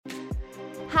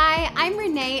Hi, I'm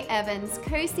Jahi Evans,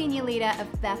 co-senior leader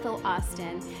of Bethel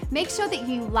Austin. Make sure that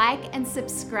you like and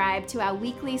subscribe to our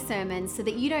weekly sermons so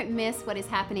that you don't miss what is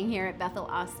happening here at Bethel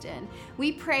Austin.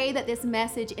 We pray that this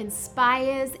message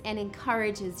inspires and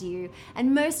encourages you.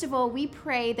 And most of all, we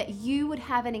pray that you would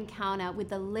have an encounter with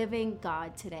the living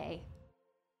God today.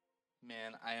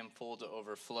 Man, I am full to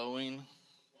overflowing.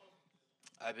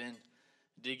 I've been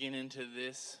digging into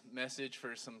this message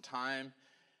for some time,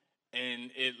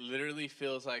 and it literally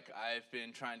feels like I've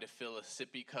been trying to fill a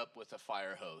sippy cup with a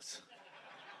fire hose.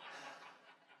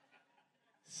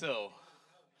 So,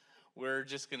 we're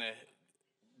just going to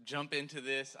jump into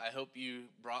this. I hope you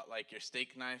brought like your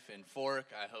steak knife and fork.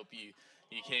 I hope you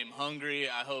came hungry.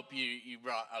 I hope you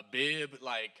brought a bib.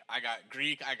 Like, I got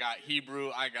Greek, I got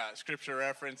Hebrew, I got scripture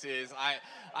references.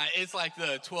 It's like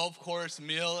the 12-course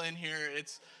meal in here.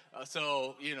 It's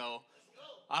so,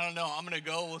 I don't know. I'm going to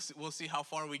go. We'll see how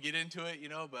far we get into it,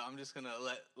 but I'm just going to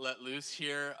let loose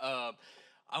here. I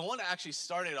want to actually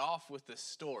start it off with a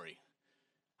story.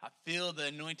 I feel the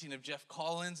anointing of Jeff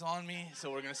Collins on me,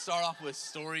 so we're going to start off with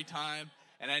story time.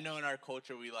 And I know in our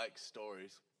culture we like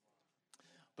stories.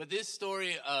 But this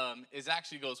story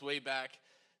goes way back.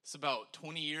 It's about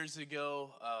 20 years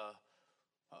ago,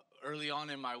 early on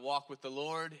in my walk with the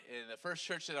Lord. In the first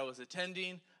church that I was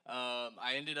attending,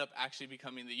 I ended up actually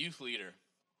becoming the youth leader.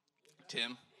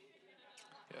 Tim?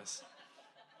 Yes.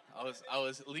 I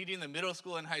was leading the middle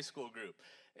school and high school group.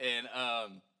 And,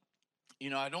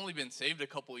 I'd only been saved a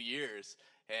couple of years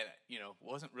and,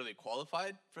 wasn't really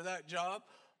qualified for that job.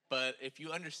 But if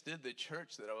you understood the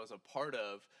church that I was a part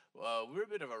of, we were a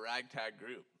bit of a ragtag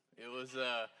group. It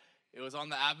was on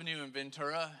the avenue in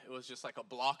Ventura. It was just like a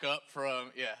block up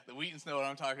from, the Wheatons know what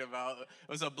I'm talking about. It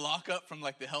was a block up from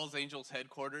like the Hells Angels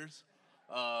headquarters.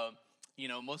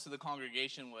 Most of the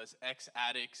congregation was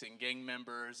ex-addicts and gang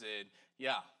members. And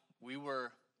we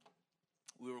were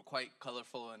quite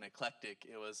colorful and eclectic.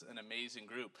 It was an amazing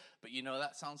group. But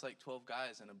that sounds like 12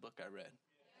 guys in a book I read.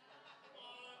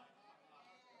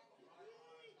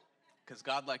 Because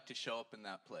God liked to show up in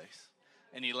that place.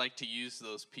 And he liked to use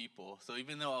those people. So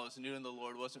even though I was new in the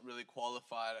Lord, wasn't really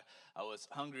qualified, I was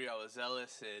hungry, I was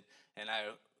zealous, and I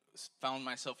found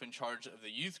myself in charge of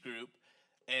the youth group.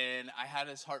 And I had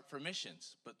his heart for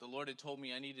missions. But the Lord had told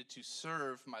me I needed to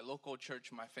serve my local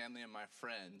church, my family, and my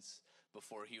friends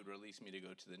before he would release me to go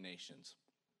to the nations.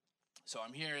 So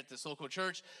I'm here at this local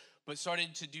church, but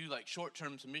started to do like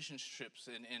short-term mission trips.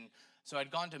 And so I'd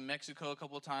gone to Mexico a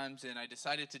couple of times, and I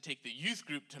decided to take the youth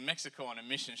group to Mexico on a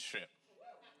mission trip.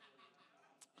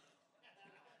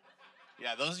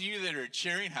 Yeah, those of you that are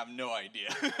cheering have no idea.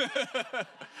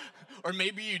 Or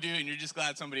maybe you do, and you're just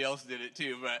glad somebody else did it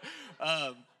too. But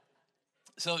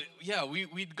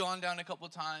we'd gone down a couple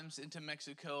times into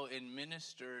Mexico and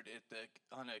ministered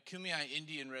on a Kumeyaay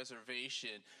Indian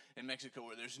reservation in Mexico,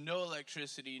 where there's no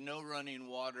electricity, no running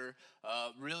water,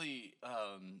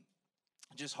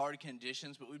 just hard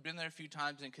conditions. But we'd been there a few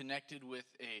times and connected with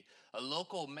a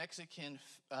local Mexican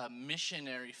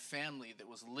missionary family that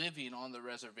was living on the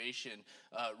reservation,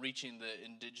 reaching the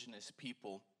indigenous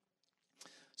people.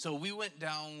 So we went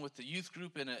down with the youth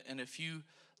group and a few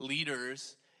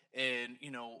leaders. And,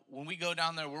 when we go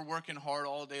down there, we're working hard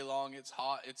all day long. It's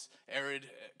hot, it's arid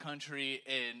country,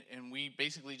 and we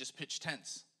basically just pitch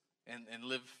tents and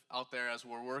live out there as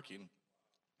we're working.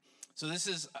 So this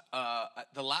is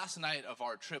the last night of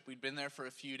our trip. We'd been there for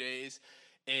a few days,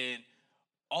 and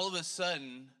all of a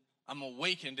sudden, I'm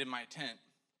awakened in my tent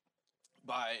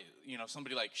by,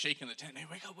 somebody like shaking the tent. Hey,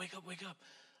 wake up, wake up, wake up.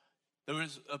 There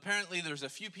was a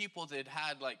few people that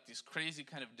had like these crazy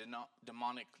kind of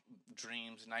demonic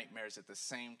dreams, nightmares at the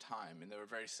same time, and they were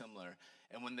very similar.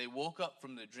 And when they woke up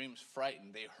from the dreams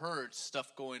frightened, they heard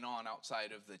stuff going on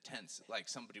outside of the tents, like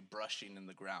somebody brushing in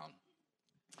the ground.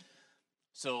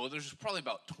 So there's probably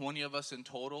about 20 of us in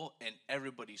total, and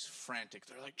everybody's frantic.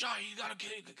 They're like, Jahi, you gotta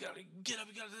get up,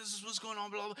 this is what's going on,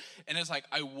 blah, blah. And it's like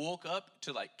I woke up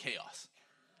to like chaos.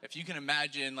 If you can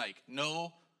imagine, like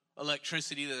no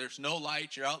electricity, there's no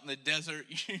light, you're out in the desert,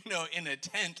 in a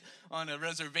tent on a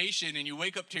reservation, and you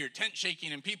wake up to your tent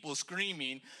shaking and people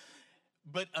screaming.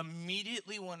 But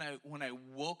immediately when I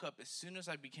woke up, as soon as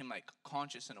I became like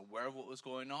conscious and aware of what was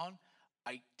going on,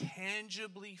 I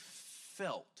tangibly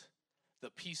felt the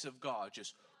peace of God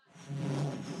just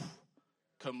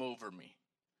come over me.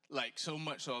 Like so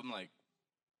much so I'm like,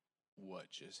 what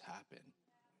just happened?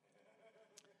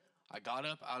 I got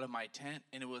up out of my tent,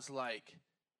 and it was like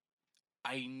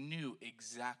I knew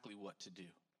exactly what to do.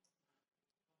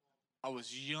 I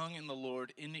was young in the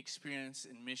Lord, inexperienced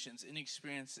in missions,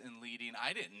 inexperienced in leading.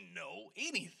 I didn't know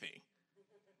anything.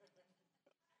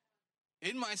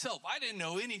 in myself, I didn't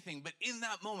know anything, but in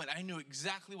that moment, I knew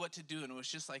exactly what to do, and it was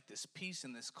just like this peace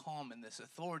and this calm and this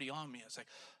authority on me. I was like,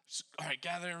 all right,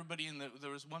 gather everybody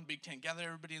there was one big tent, gather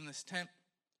everybody in this tent,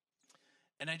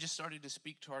 and I just started to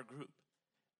speak to our group,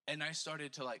 and I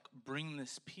started to like bring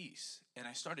this peace, and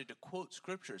I started to quote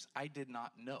scriptures I did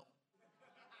not know.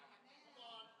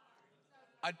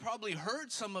 I'd probably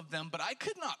heard some of them, but I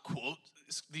could not quote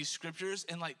these scriptures.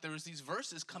 And like there was these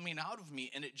verses coming out of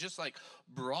me, and it just like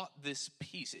brought this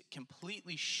peace. It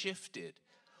completely shifted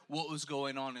what was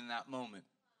going on in that moment.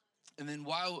 And then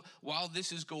while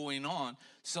this is going on,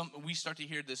 we start to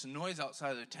hear this noise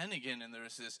outside of the tent again, and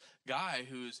there's this guy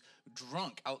who's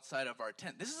drunk outside of our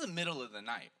tent. This is the middle of the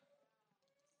night.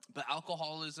 But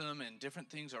alcoholism and different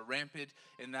things are rampant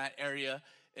in that area.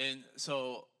 And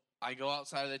so I go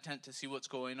outside of the tent to see what's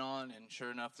going on, and sure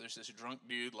enough, there's this drunk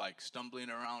dude like stumbling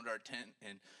around our tent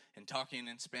and talking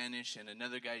in Spanish, and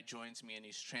another guy joins me and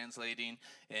he's translating,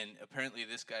 and apparently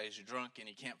this guy is drunk and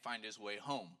he can't find his way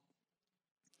home.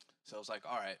 So I was like,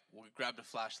 all right, we grabbed a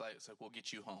flashlight. It's like, we'll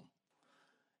get you home.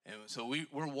 And so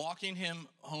we're walking him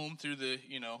home through the,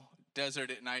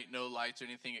 desert at night, no lights or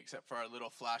anything except for our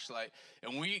little flashlight.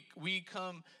 And we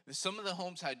come, some of the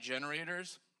homes had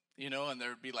generators, and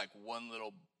there'd be like one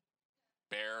little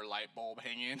bare light bulb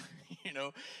hanging,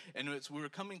 and we were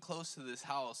coming close to this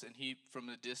house, and he, from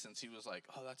the distance, he was like,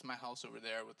 oh, that's my house over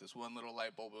there with this one little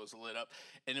light bulb. It was lit up,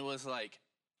 and it was like,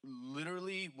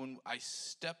 literally, when I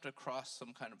stepped across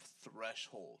some kind of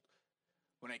threshold,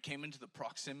 when I came into the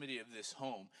proximity of this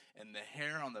home, and the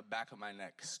hair on the back of my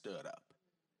neck stood up,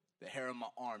 the hair on my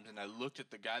arms, and I looked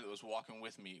at the guy that was walking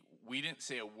with me. We didn't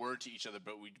say a word to each other,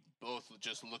 but we both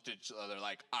just looked at each other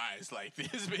like eyes like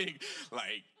this big,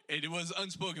 like, and it was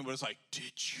unspoken, but it's like,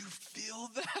 did you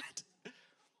feel that?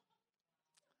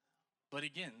 But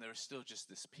again, there was still just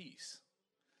this peace.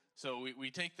 So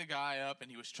we take the guy up, and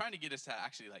he was trying to get us to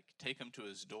actually like take him to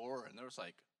his door, and there was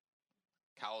like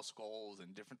cow skulls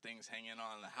and different things hanging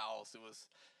on the house. It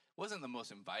wasn't the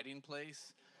most inviting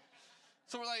place.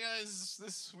 So we're like,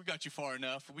 we got you far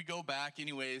enough. We go back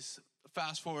anyways.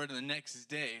 Fast forward to the next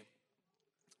day,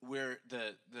 where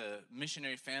the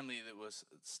missionary family that was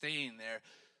staying there,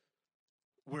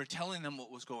 we're telling them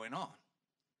what was going on.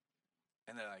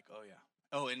 And they're like, oh, yeah.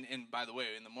 Oh, and by the way,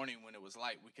 in the morning when it was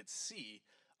light, we could see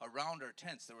around our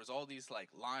tents, there was all these like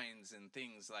lines and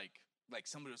things like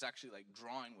somebody was actually like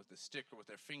drawing with a stick or with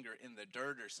their finger in the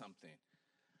dirt or something.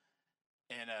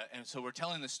 And so we're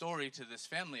telling the story to this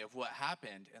family of what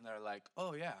happened, and they're like,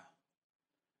 oh, yeah,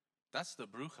 that's the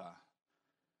bruja,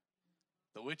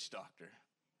 the witch doctor.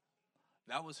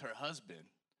 That was her husband.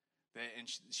 And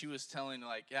she was telling,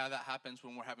 like, yeah, that happens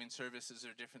when we're having services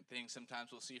or different things.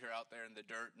 Sometimes we'll see her out there in the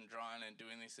dirt and drawing and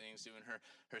doing these things, doing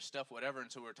her stuff, whatever.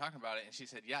 And so we were talking about it, and she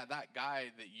said, yeah, that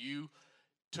guy that you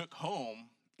took home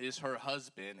is her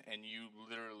husband, and you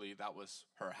literally, that was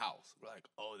her house. We're like,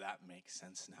 oh, that makes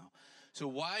sense now. So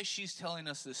why she's telling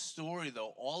us this story,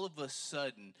 though, all of a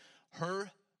sudden, her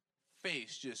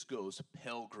face just goes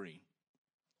pale green.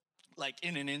 Like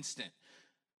in an instant.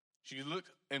 She looked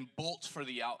and bolts for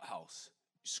the outhouse,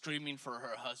 screaming for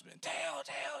her husband, Dale,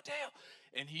 Dale, Dale.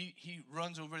 And he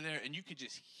runs over there, and you could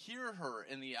just hear her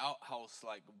in the outhouse,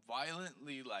 like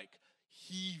violently, like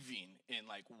heaving and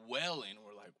like wailing.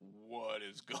 We're like, what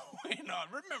is going on?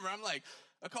 Remember, I'm like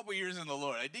a couple years in the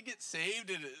Lord. I did get saved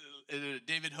at a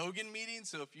David Hogan meeting.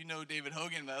 So if you know David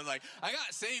Hogan, I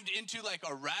got saved into like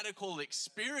a radical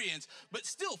experience, but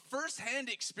still firsthand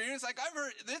experience. Like I've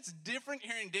heard, it's different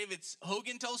hearing David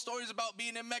Hogan tell stories about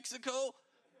being in Mexico.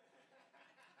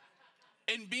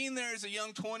 And being there as a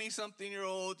young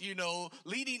 20-something-year-old,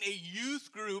 leading a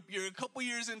youth group, you're a couple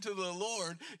years into the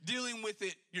Lord, dealing with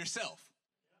it yourself.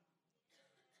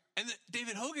 And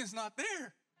David Hogan's not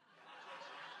there.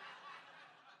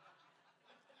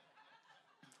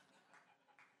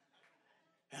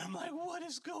 And I'm like, what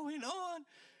is going on?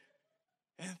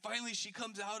 And finally she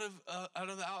comes out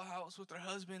of the outhouse with her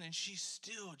husband, and she's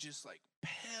still just like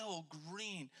pale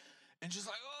green and just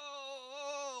like,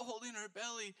 oh, holding her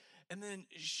belly. And then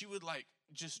she would like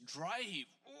just dry heave,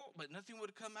 but nothing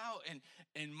would come out. And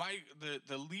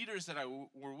the leaders that I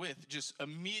were with just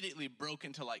immediately broke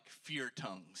into like fear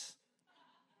tongues.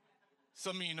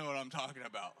 Some of you know what I'm talking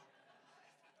about.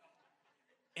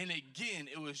 And again,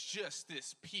 it was just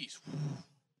this peace.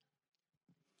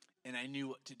 And I knew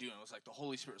what to do. And it was like the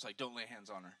Holy Spirit was like, don't lay hands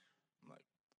on her. I'm like,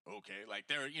 okay. Like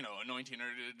they're, anointing her,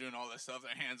 doing all this stuff,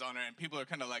 their hands on her. And people are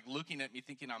kind of like looking at me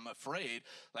thinking I'm afraid.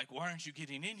 Like, why aren't you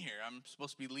getting in here? I'm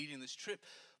supposed to be leading this trip.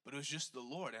 But it was just the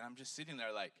Lord. And I'm just sitting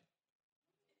there like,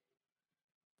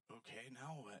 okay,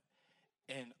 now what?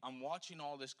 And I'm watching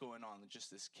all this going on,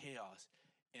 just this chaos.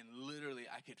 And literally,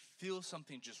 I could feel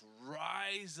something just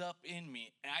rise up in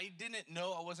me. And I didn't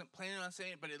know, I wasn't planning on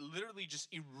saying it, but it literally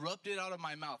just erupted out of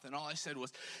my mouth. And all I said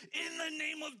was, in the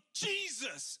name of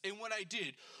Jesus. And when I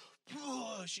did,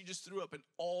 she just threw up and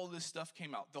all this stuff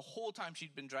came out. The whole time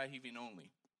she'd been dry heaving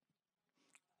only.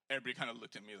 Everybody kind of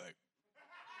looked at me like,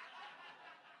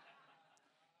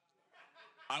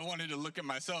 I wanted to look at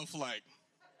myself like,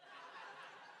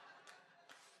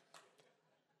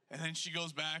 and then she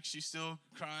goes back, she's still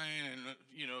crying and,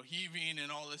 heaving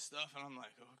and all this stuff. And I'm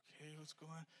like, okay, what's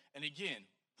going on? And again,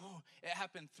 it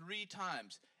happened 3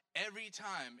 times. Every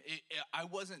time, I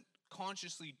wasn't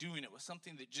consciously doing it. It was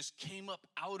something that just came up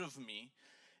out of me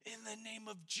in the name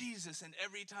of Jesus. And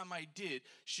every time I did,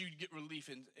 she would get relief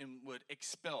and would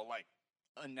expel like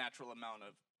a natural amount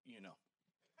of,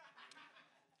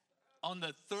 On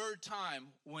the 3rd time,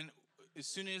 as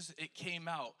soon as it came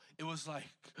out, it was like,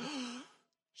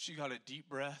 she got a deep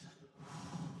breath.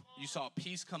 You saw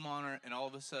peace come on her, and all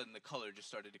of a sudden, the color just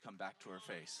started to come back to her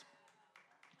face.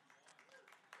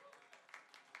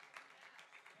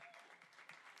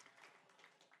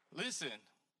 Listen,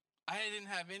 I didn't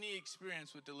have any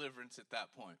experience with deliverance at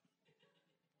that point.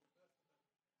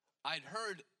 I'd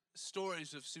heard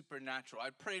stories of supernatural.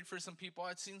 I'd prayed for some people.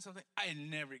 I'd seen something. I had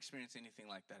never experienced anything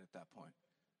like that at that point.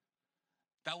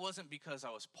 That wasn't because I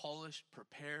was polished,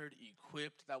 prepared,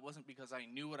 equipped. That wasn't because I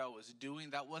knew what I was doing.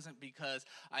 That wasn't because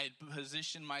I had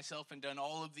positioned myself and done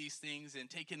all of these things and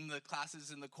taken the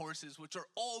classes and the courses, which are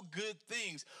all good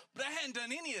things. But I hadn't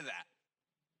done any of that.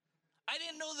 I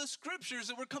didn't know the scriptures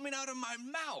that were coming out of my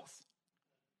mouth.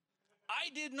 I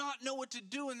did not know what to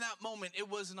do in that moment. It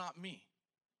was not me.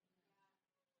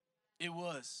 It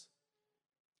was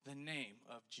the name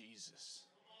of Jesus.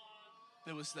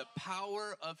 There was the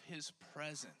power of his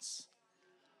presence.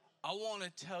 I want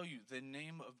to tell you, the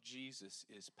name of Jesus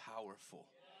is powerful.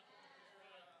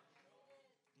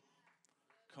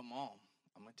 Come on,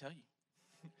 I'm going to tell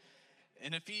you.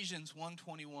 In Ephesians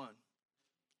 1:21, it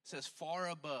says, far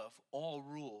above all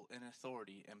rule and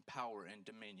authority and power and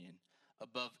dominion,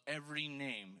 above every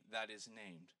name that is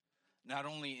named, not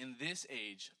only in this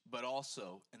age, but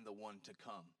also in the one to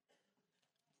come.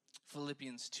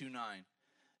 Philippians 2:9,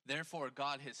 therefore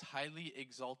God has highly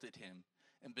exalted him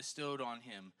and bestowed on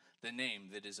him the name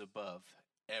that is above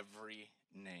every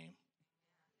name.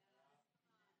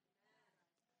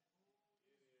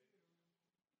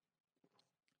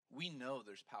 We know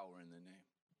there's power in the name.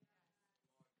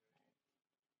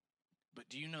 But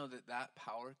do you know that that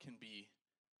power can be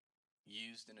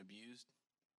used and abused?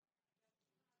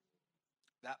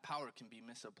 That power can be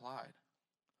misapplied.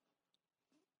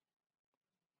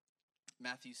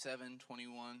 Matthew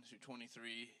 7:21 through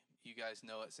 23, you guys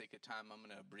know at sake of time, I'm going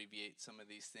to abbreviate some of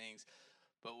these things.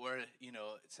 But where, it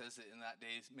says that in that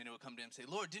day, many will come to him and say,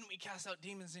 Lord, didn't we cast out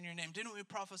demons in your name? Didn't we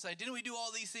prophesy? Didn't we do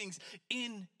all these things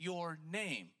in your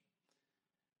name?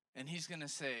 And he's going to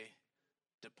say,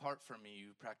 depart from me, you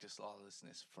who practice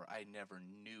lawlessness, for I never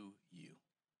knew you.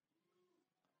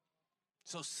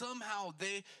 So somehow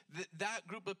that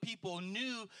group of people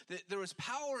knew that there was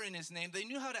power in his name. They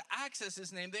knew how to access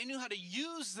his name. They knew how to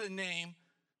use the name,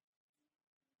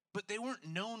 but they weren't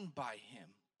known by him.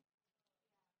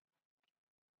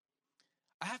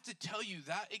 I have to tell you,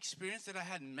 that experience that I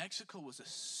had in Mexico was a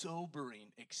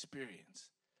sobering experience.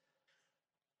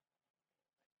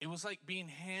 It was like being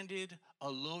handed a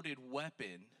loaded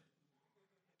weapon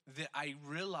that I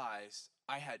realized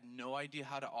I had no idea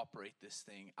how to operate this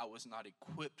thing. I was not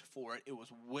equipped for it. It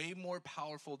was way more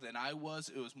powerful than I was.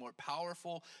 It was more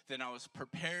powerful than I was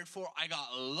prepared for. I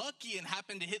got lucky and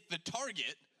happened to hit the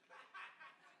target.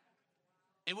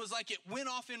 It was like it went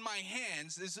off in my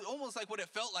hands. It's almost like what it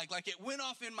felt like. Like it went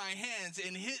off in my hands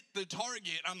and hit the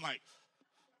target. I'm like,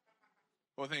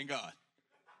 well, thank God.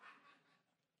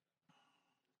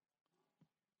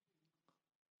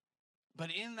 But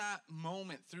in that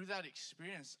moment, through that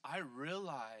experience, I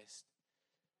realized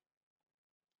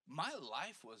my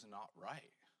life was not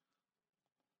right.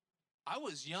 I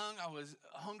was young. I was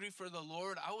hungry for the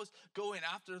Lord. I was going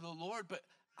after the Lord, but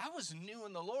I was new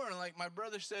in the Lord. And like my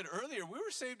brother said earlier, we were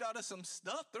saved out of some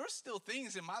stuff. There were still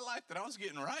things in my life that I was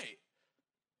getting right.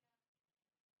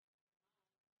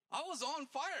 I was on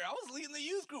fire. I was leading the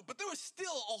youth group, but there was still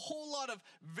a whole lot of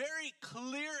very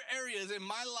clear areas in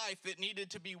my life that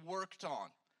needed to be worked on.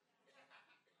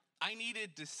 I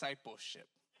needed discipleship.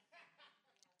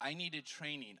 I needed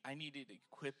training. I needed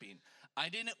equipping. I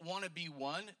didn't want to be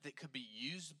one that could be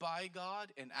used by God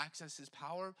and access his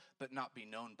power, but not be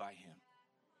known by him.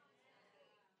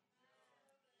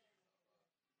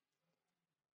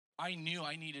 I knew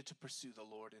I needed to pursue the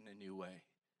Lord in a new way.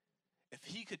 If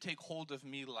he could take hold of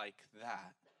me like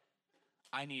that,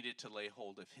 I needed to lay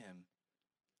hold of him.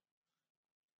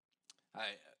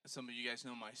 Some of you guys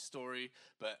know my story,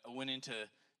 but I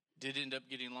did end up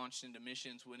getting launched into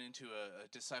missions, went into a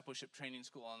discipleship training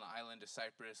school on the island of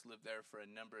Cyprus, lived there for a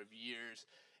number of years.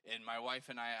 And my wife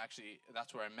and I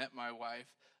that's where I met my wife.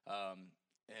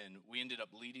 And we ended up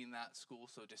leading that school.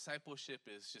 So discipleship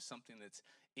is just something that's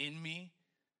in me,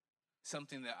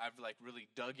 something that I've like really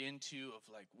dug into of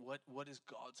like, what is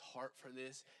God's heart for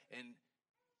this? And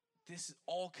this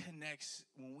all connects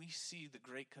when we see the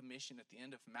Great Commission at the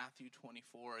end of Matthew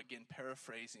 24, again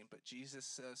paraphrasing, but Jesus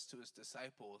says to his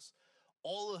disciples,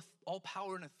 all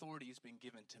power and authority has been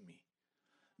given to me.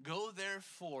 Go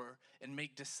therefore and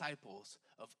make disciples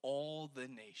of all the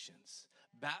nations,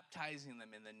 baptizing them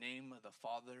in the name of the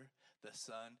Father, the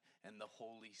Son, and the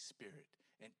Holy Spirit,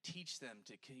 and teach them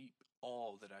to keep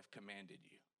all that I've commanded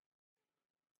you.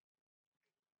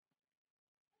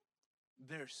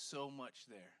 There's so much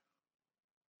there.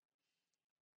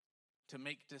 To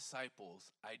make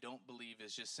disciples, I don't believe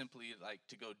is just simply like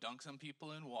to go dunk some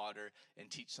people in water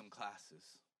and teach some classes.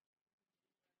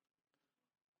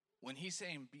 When he's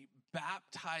saying,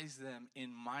 baptize them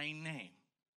in my name,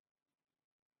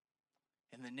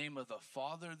 in the name of the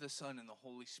Father, the Son, and the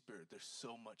Holy Spirit, there's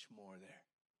so much more there.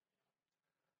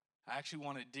 I actually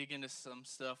want to dig into some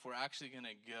stuff. We're actually going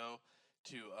to go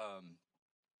to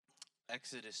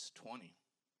Exodus 20.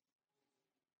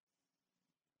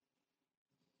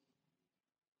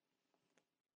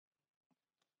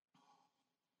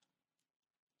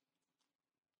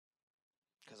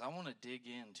 Because I want to dig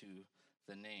into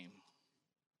the name.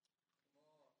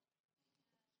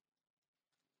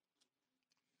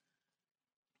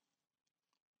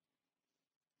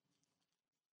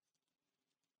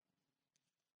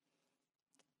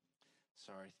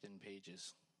 Sorry, thin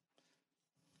pages.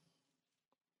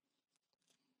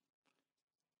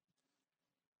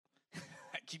 I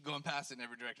keep going past it in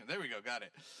every direction. There we go, got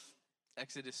it.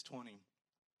 Exodus 20.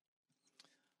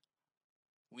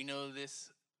 We know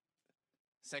this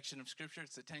section of scripture,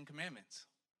 it's the 10 Commandments.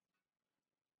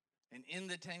 And in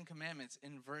the 10 Commandments,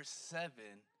 in verse 7,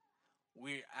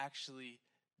 we're actually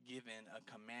given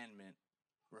a commandment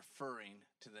referring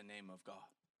to the name of God.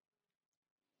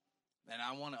 And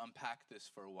I want to unpack this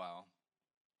for a while.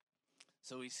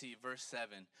 So we see verse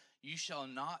 7, you shall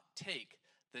not take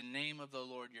the name of the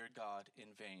Lord your God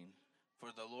in vain, for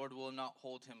the Lord will not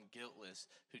hold him guiltless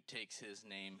who takes his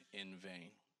name in vain.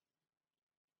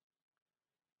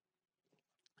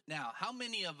 Now, how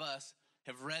many of us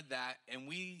have read that and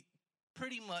we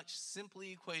pretty much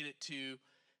simply equate it to,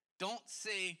 don't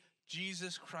say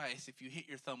Jesus Christ if you hit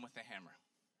your thumb with a hammer?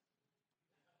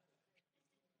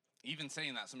 Even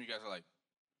saying that, some of you guys are like,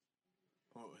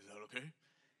 oh, is that okay?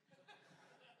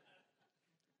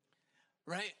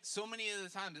 Right? So many of the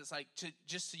times it's like to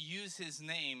use his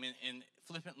name and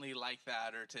flippantly like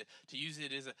that, or to use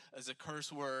it as a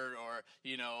curse word, or,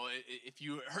 you know, if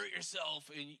you hurt yourself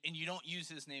and you don't use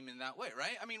his name in that way,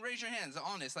 right? I mean, raise your hands,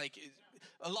 honest. Like,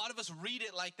 a lot of us read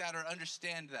it like that or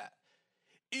understand that.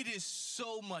 It is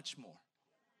so much more.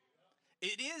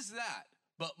 It is that,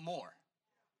 but more.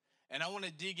 And I want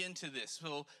to dig into this.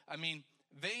 So, I mean,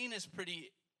 vain is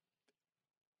pretty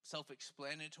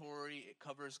self-explanatory. It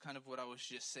covers kind of what I was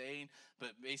just saying,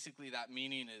 but basically that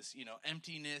meaning is, you know,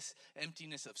 emptiness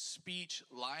of speech,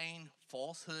 lying,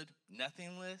 falsehood,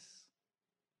 nothingness,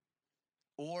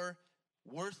 or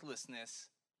worthlessness,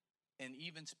 and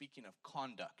even speaking of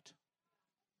conduct.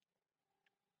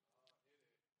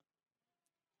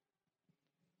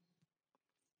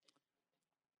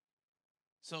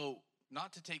 So,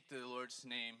 not to take the Lord's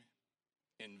name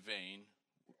in vain,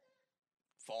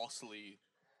 falsely,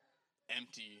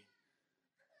 empty,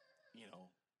 you know,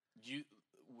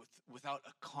 without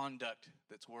a conduct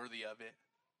that's worthy of it,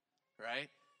 right?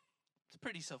 It's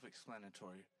pretty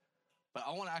self-explanatory. But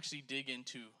I want to actually dig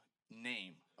into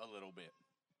name a little bit.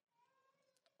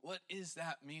 What does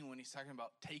that mean when he's talking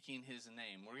about taking his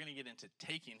name? We're going to get into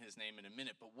taking his name in a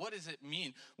minute, but what does it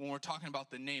mean when we're talking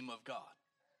about the name of God?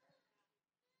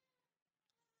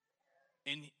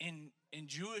 In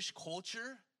Jewish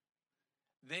culture,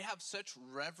 they have such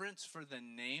reverence for the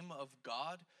name of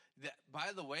God that,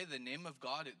 by the way, the name of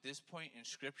God at this point in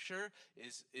Scripture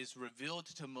is revealed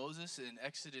to Moses in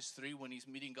Exodus 3 when he's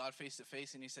meeting God face to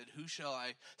face, and he said, who shall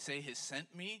I say has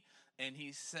sent me? And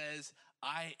he says,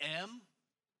 I am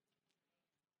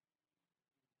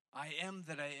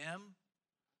that I am,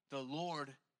 the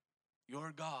Lord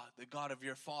Your God, the God of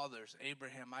your fathers,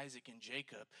 Abraham, Isaac, and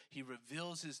Jacob, he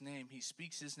reveals his name. He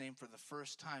speaks his name for the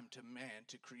first time to man,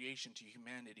 to creation, to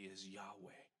humanity as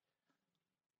Yahweh.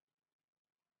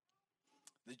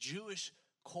 The Jewish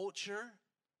culture,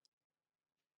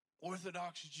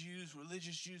 Orthodox Jews,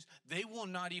 religious Jews, they will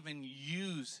not even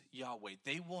use Yahweh.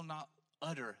 They will not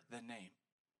utter the name.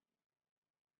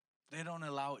 They don't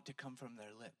allow it to come from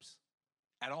their lips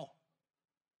at all.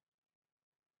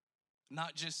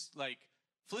 Not just like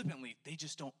flippantly, they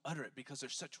just don't utter it because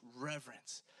there's such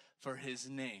reverence for his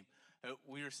name.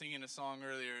 We were singing a song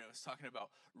earlier, and it was talking about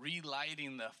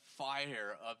relighting the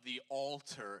fire of the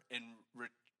altar and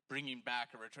bringing back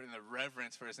or returning the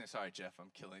reverence for his name. Sorry, Jeff,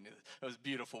 I'm killing you. It was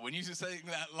beautiful. When you just sang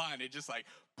that line, it just like,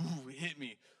 boom, it hit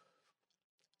me.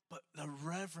 But the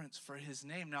reverence for his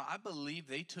name. Now, I believe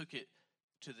they took it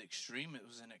to the extreme. It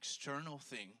was an external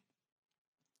thing.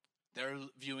 They're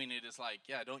viewing it as like,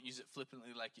 yeah, don't use it flippantly,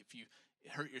 like if you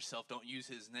hurt yourself, don't use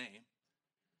his name.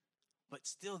 But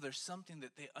still, there's something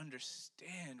that they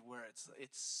understand where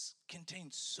it's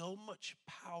contains so much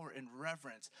power and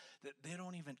reverence that they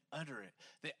don't even utter it.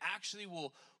 They actually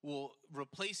will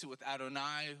replace it with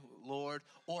Adonai, Lord,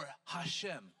 or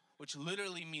Hashem, which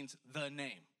literally means the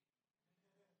name.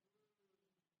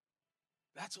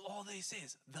 That's all they say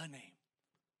is the name.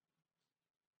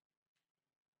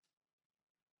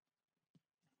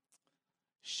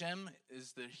 Shem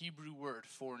is the Hebrew word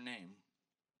for name.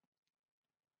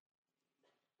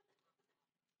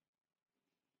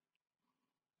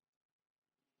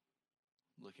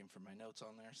 Looking for my notes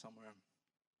on there somewhere.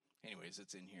 Anyways,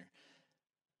 it's in here.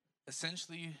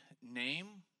 Essentially, name,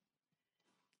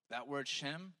 that word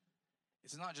Shem,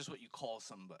 it's not just what you call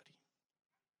somebody.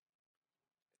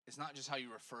 It's not just how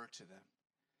you refer to them.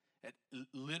 It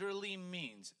literally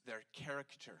means their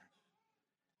character,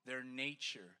 their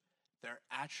nature, their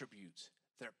attributes,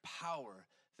 their power,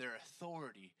 their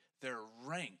authority, their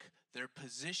rank, their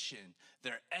position,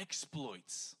 their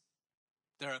exploits,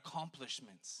 their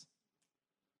accomplishments.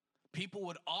 People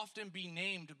would often be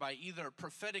named by either a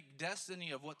prophetic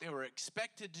destiny of what they were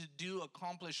expected to do,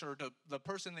 accomplish, or the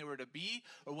person they were to be,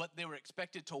 or what they were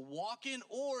expected to walk in,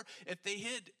 or if they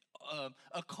had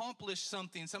accomplished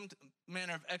something, some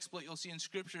manner of exploit you'll see in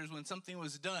scriptures, when something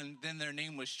was done, then their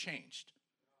name was changed.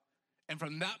 And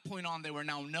from that point on, they were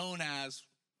now known as,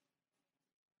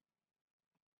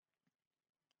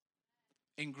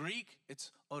 in Greek,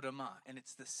 it's odama, and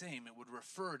it's the same. It would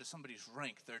refer to somebody's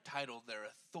rank, their title, their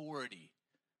authority,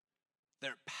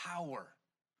 their power.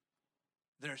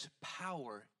 There's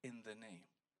power in the name.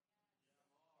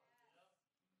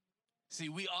 See,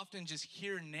 we often just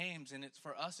hear names, and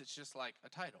for us, it's just like a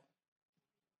title.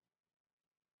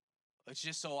 It's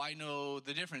just so I know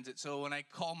the difference. It's so when I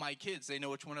call my kids, they know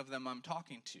which one of them I'm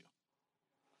talking to.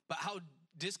 But how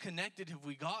disconnected have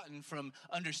we gotten from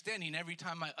understanding every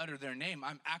time I utter their name,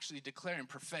 I'm actually declaring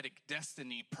prophetic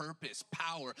destiny, purpose,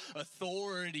 power,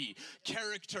 authority,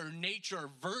 character,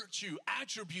 nature, virtue,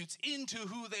 attributes into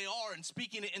who they are and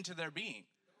speaking it into their being.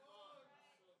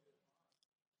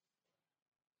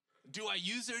 Do I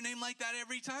use their name like that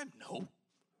every time? No.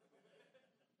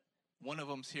 One of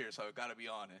them's here, so I've got to be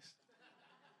honest.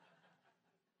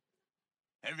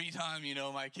 Every time,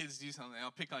 my kids do something,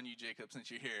 I'll pick on you, Jacob, since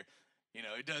you're here.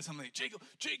 It does something like, Jacob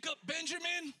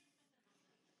Benjamin.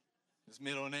 His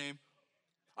middle name.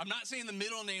 I'm not saying the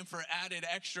middle name for added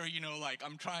extra, like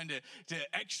I'm trying to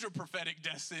extra prophetic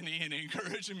destiny and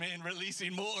encouragement and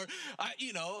releasing more.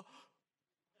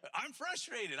 I'm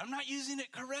frustrated. I'm not using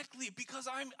it correctly because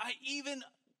I even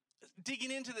digging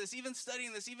into this, even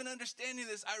studying this, even understanding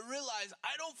this, I realize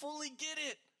I don't fully get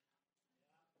it.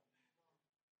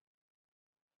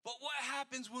 But what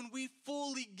happens when we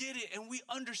fully get it and we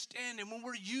understand and when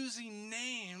we're using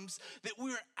names that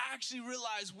we actually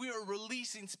realize we are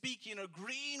releasing, speaking,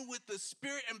 agreeing with the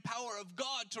spirit and power of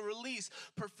God to release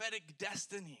prophetic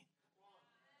destiny,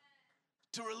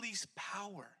 to release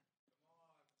power,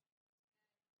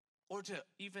 or to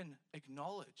even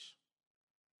acknowledge,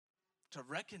 to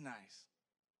recognize,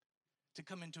 to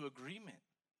come into agreement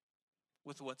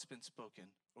with what's been spoken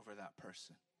over that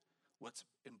person. What's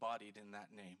embodied in that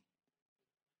name.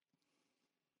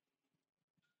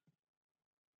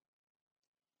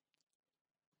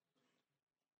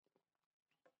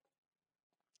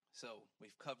 So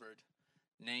we've covered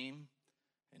name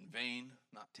in vain,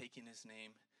 not taking his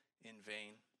name in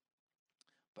vain.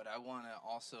 But I want to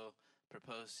also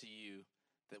propose to you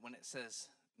that when it says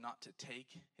not to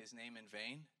take his name in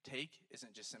vain, take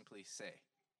isn't just simply say.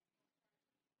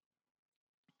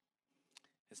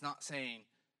 It's not saying,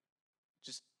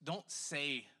 just don't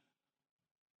say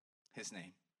his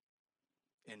name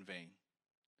in vain.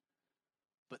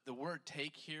 But the word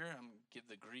take here, I'm going to give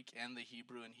the Greek and the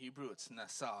Hebrew. In Hebrew, it's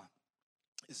nasa,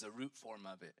 is the root form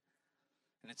of it.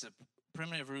 And it's a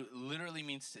primitive root, literally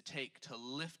means to take, to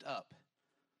lift up.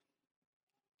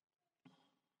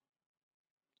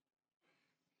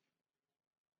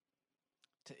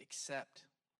 To accept,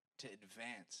 to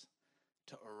advance,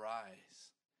 to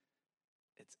arise.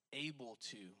 It's able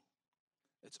to.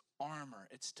 It's armor.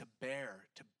 It's to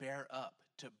bear up,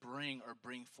 to bring or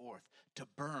bring forth, to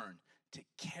burn, to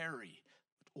carry,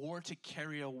 or to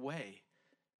carry away,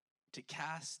 to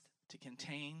cast, to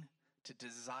contain, to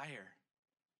desire,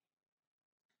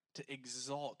 to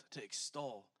exalt, to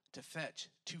extol, to fetch,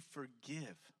 to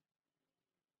forgive,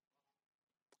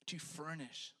 to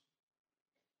furnish,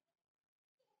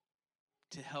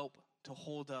 to help, to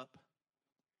hold up,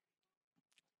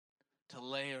 to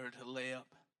lay or to lay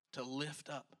up, to lift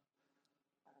up,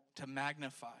 to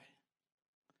magnify,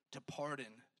 to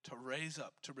pardon, to raise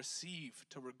up, to receive,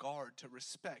 to regard, to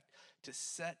respect, to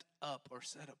set up or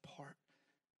set apart,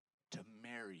 to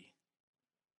marry.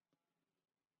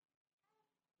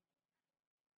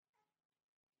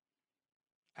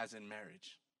 As in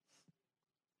marriage.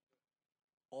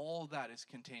 All that is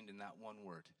contained in that one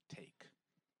word, take.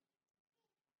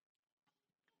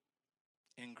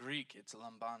 In Greek, it's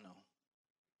lambano.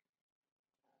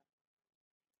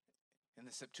 In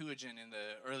the Septuagint, in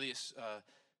the earliest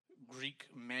Greek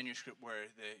manuscript where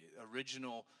the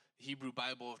original Hebrew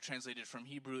Bible translated from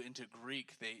Hebrew into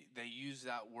Greek, they use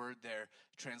that word there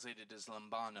translated as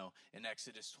lambano in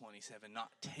Exodus 27,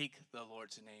 not take the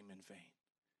Lord's name in vain.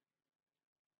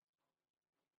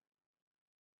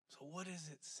 So what is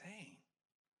it saying?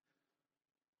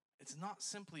 It's not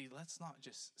simply, let's not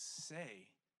just say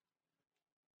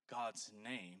God's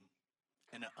name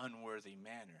in an unworthy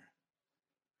manner.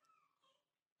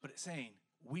 But it's saying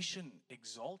we shouldn't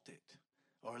exalt it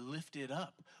or lift it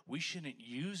up. We shouldn't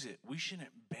use it. We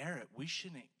shouldn't bear it. We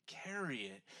shouldn't carry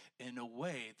it in a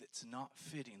way that's not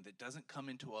fitting, that doesn't come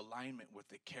into alignment with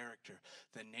the character,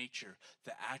 the nature,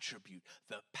 the attribute,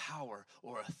 the power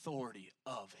or authority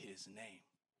of his name.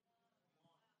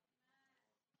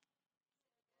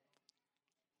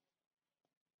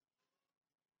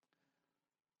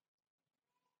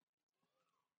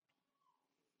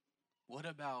 What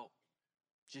about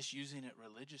just using it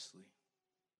religiously?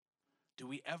 Do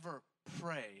we ever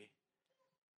pray?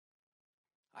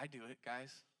 I do it,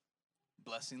 guys.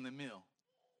 Blessing the meal.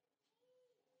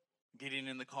 Getting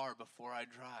in the car before I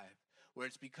drive, where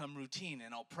it's become routine,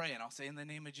 and I'll pray and I'll say in the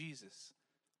name of Jesus.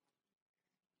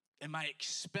 Am I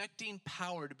expecting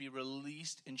power to be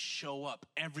released and show up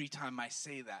every time I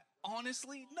say that?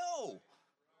 Honestly, no.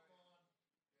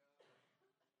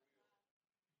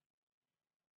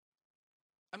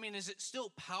 I mean, is it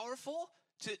still powerful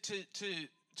to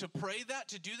pray that,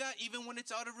 to do that, even when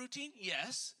it's out of routine?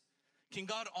 Yes. Can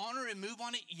God honor and move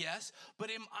on it? Yes. But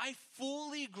am I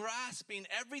fully grasping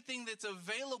everything that's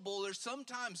available, or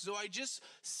sometimes do I just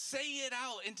say it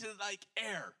out into like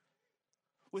air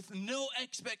with no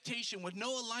expectation, with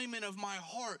no alignment of my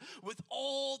heart, with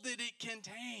all that it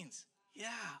contains? Yeah.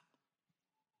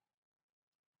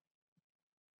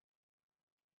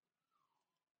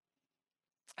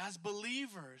 As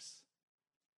believers,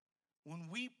 when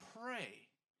we pray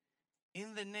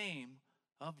in the name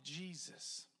of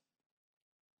Jesus,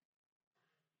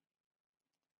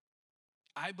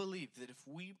 I believe that if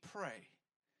we pray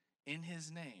in his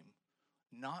name,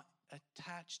 not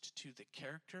attached to the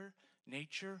character,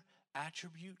 nature,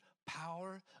 attribute,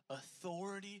 power,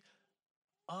 authority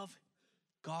of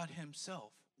God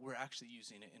himself, we're actually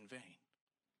using it in vain.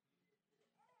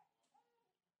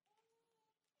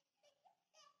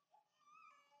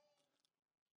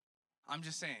 I'm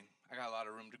just saying, I got a lot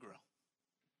of room to grow.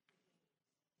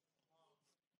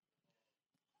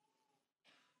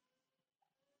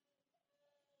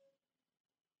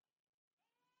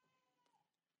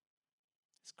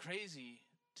 It's crazy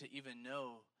to even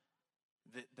know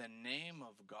that the name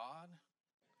of God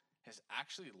has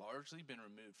actually largely been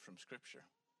removed from Scripture.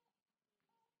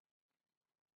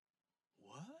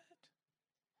 What?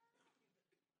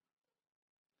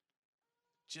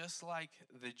 Just like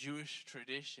the Jewish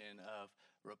tradition of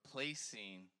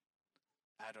replacing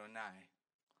Adonai,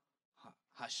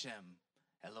 Hashem,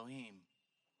 Elohim.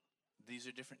 These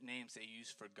are different names they use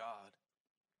for God.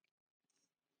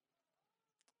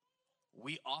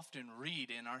 We often read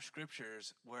in our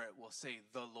scriptures where it will say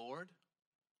the Lord,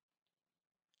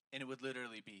 and it would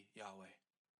literally be Yahweh.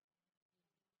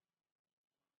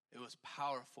 It was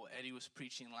powerful. Eddie was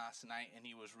preaching last night, and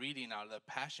he was reading out of the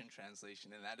Passion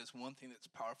Translation, and that is one thing that's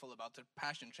powerful about the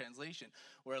Passion Translation,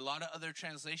 where a lot of other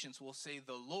translations will say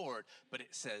the Lord, but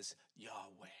it says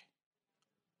Yahweh.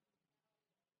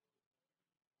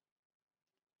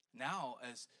 now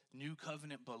as new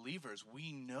covenant believers,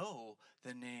 we know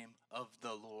the name of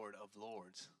the Lord of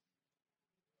Lords.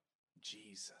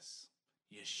 Jesus.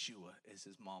 Yeshua, as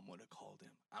his mom would have called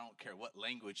him. I don't care what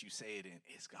language you say it in,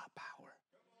 it's got power.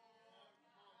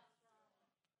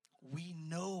 We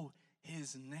know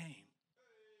his name.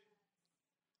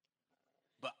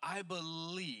 But I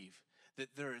believe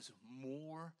that there is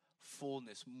more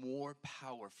fullness, more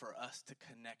power for us to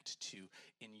connect to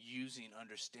in using,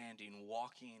 understanding,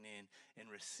 walking in,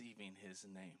 and receiving his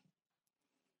name.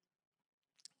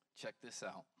 Check this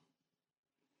out.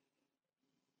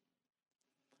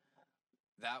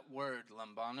 That word,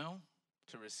 lambano,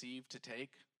 to receive, to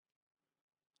take,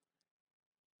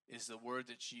 is the word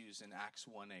that's used in Acts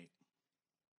 1:8.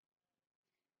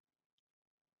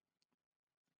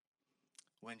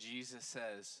 When Jesus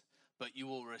says, "But you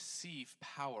will receive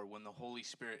power when the Holy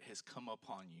Spirit has come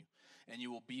upon you, and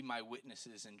you will be my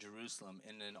witnesses in Jerusalem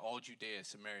and in all Judea,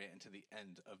 Samaria, and to the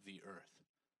end of the earth."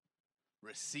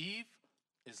 Receive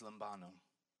is lambano.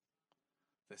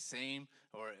 The same,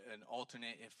 or an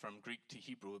alternate from Greek to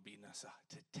Hebrew would be nasa,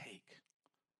 to take.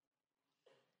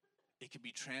 It could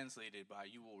be translated by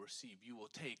you will receive, you will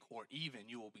take, or even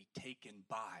you will be taken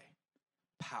by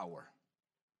power.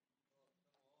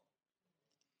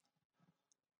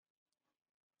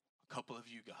 A couple of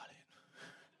you got it.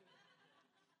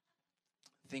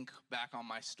 Think back on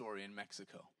my story in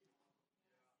Mexico.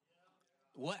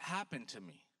 What happened to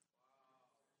me?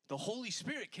 The Holy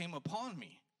Spirit came upon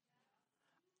me.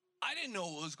 I didn't know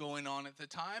what was going on at the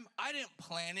time. I didn't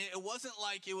plan it. It wasn't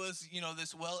like it was,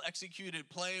 this well-executed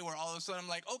play where all of a sudden I'm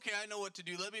like, okay, I know what to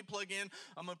do. Let me plug in.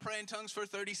 I'm going to pray in tongues for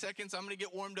 30 seconds. I'm going to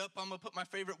get warmed up. I'm going to put my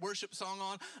favorite worship song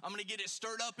on. I'm going to get it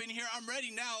stirred up in here. I'm ready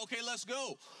now. Okay, let's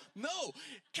go. No.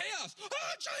 Chaos.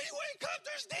 Oh, Jahi, wake up.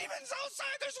 There's demons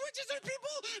outside. There's witches. There's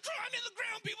people drawing in the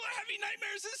ground. People are having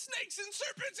nightmares and snakes and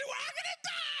serpents, and we're all going to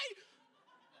die.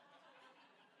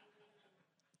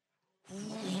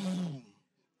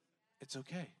 It's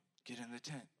okay. Get in the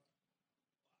tent.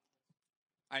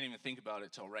 I didn't even think about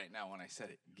it till right now when I said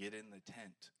it. Get in the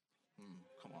tent.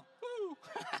 Come on.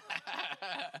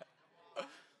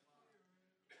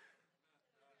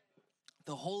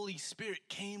 The Holy Spirit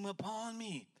came upon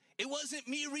me. It wasn't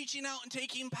me reaching out and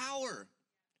taking power.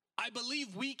 I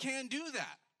believe we can do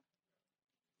that.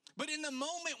 But in the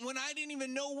moment when I didn't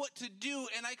even know what to do,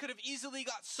 and I could have easily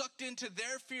got sucked into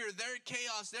their fear, their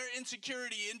chaos, their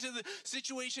insecurity, into the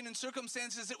situation and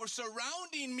circumstances that were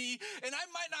surrounding me, and I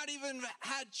might not even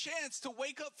had chance to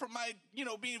wake up from my,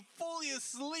 being fully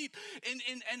asleep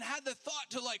and had the thought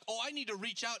to I need to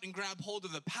reach out and grab hold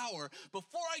of the power.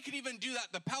 Before I could even do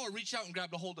that, the power reached out and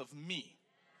grabbed a hold of me.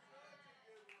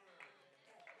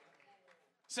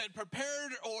 Said,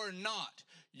 prepared or not,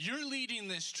 you're leading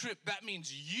this trip. That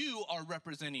means you are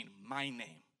representing my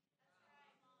name.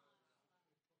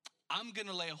 I'm going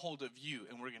to lay a hold of you,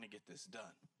 and we're going to get this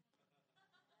done.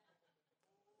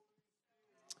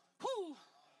 Whew.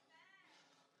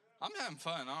 I'm having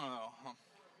fun. I don't know.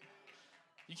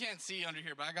 You can't see under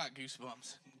here, but I got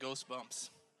goosebumps, ghost bumps.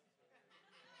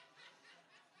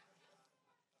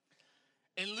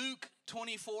 In Luke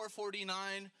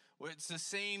 24:49, where it's the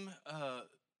same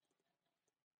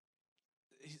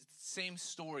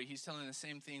story. He's telling the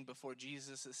same thing before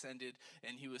Jesus ascended,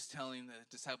 and he was telling the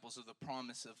disciples of the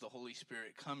promise of the Holy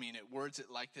Spirit coming. It words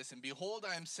it like this: "And behold,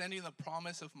 I am sending the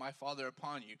promise of my Father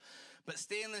upon you, but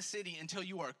stay in the city until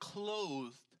you are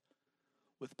clothed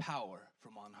with power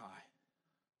from on high."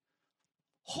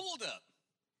 Hold up.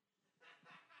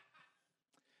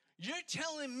 You're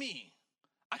telling me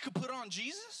I could put on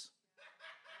Jesus?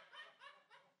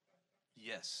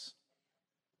 Yes.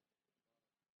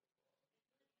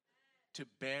 To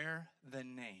bear the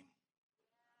name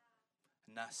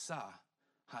Nasa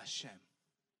Hashem.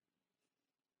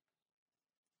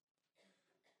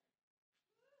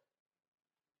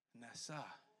 Nasa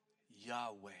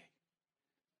Yahweh.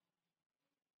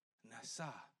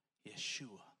 Nasa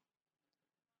Yeshua.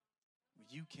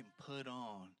 You can put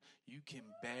on, you can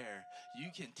bear,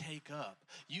 you can take up,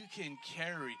 you can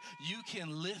carry, you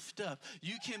can lift up,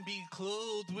 you can be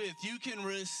clothed with, you can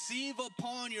receive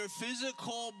upon your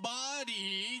physical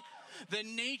body the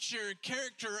nature,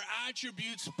 character,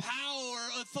 attributes, power,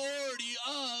 authority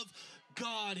of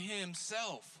God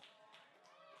himself.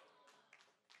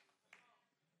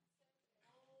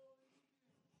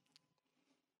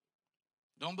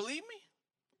 Don't believe me?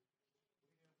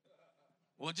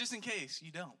 Well, just in case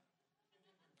you don't,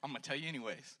 I'm going to tell you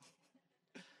anyways.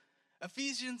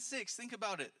 Ephesians 6, think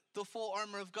about it. The full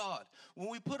armor of God.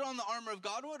 When we put on the armor of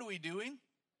God, what are we doing?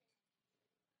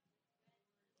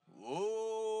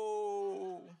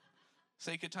 Whoa.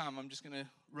 sake of time, I'm just going to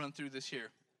run through this here.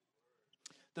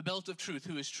 The belt of truth.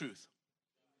 Who is truth?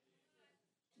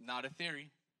 Not a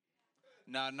theory.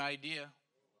 Not an idea.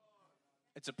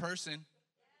 It's a person.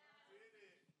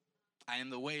 I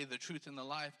am the way, the truth, and the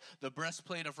life. The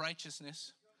breastplate of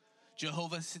righteousness.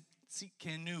 Jehovah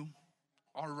Tsidkenu,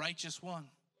 our righteous one.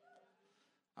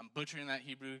 I'm butchering that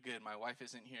Hebrew good. My wife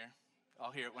isn't here.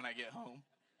 I'll hear it when I get home.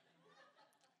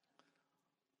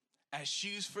 As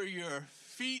shoes for your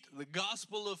feet, the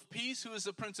gospel of peace. Who is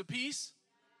the Prince of Peace?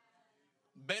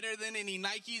 Better than any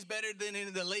Nikes, better than any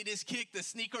the latest kick, the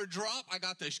sneaker drop. I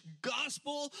got the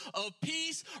gospel of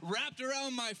peace wrapped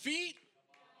around my feet.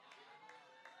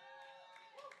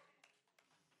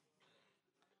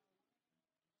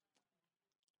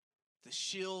 The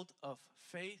shield of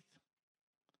faith.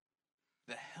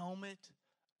 The helmet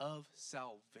of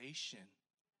salvation.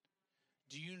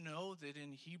 Do you know that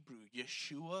in Hebrew,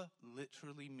 Yeshua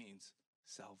literally means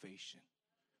salvation?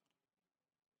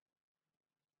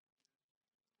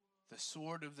 The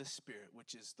sword of the Spirit,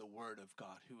 which is the word of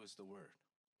God. Who is the word?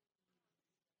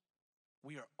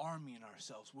 We are arming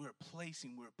ourselves. We're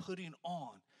putting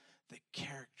on the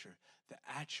character, the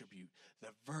attribute, the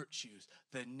virtues,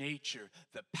 the nature,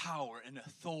 the power and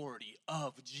authority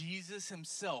of Jesus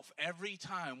himself every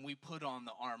time we put on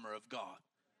the armor of God.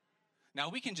 Now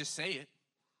we can just say it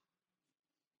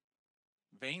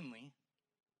vainly,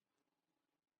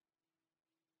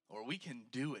 or we can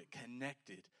do it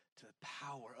connected to the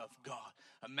power of God.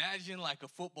 Imagine like a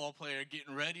football player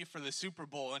getting ready for the Super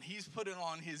Bowl, and he's putting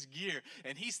on his gear,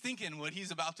 and he's thinking what he's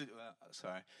about to do.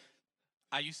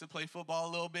 I used to play football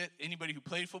a little bit. Anybody who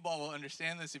played football will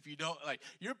understand this. If you don't,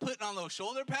 you're putting on those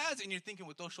shoulder pads, and you're thinking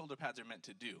what those shoulder pads are meant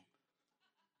to do.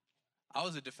 I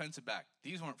was a defensive back.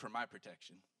 These weren't for my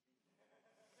protection.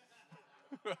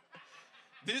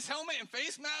 This helmet and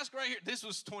face mask right here, this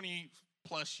was 20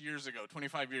 plus years ago,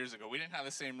 25 years ago. We didn't have the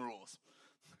same rules.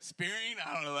 Spearing,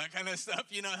 I don't know, that kind of stuff,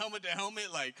 helmet to helmet.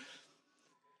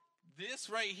 This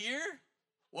right here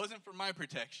wasn't for my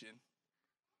protection.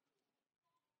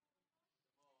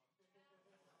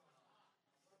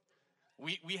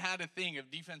 We had a thing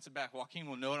of defensive back. Joaquin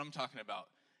will know what I'm talking about.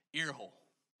 Ear hole.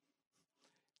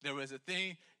 There was a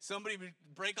thing, somebody would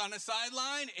break on the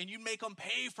sideline, and you make them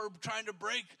pay for trying to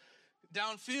break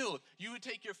downfield. You would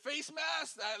take your face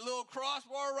mask, that little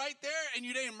crossbar right there, and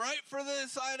you'd aim right for the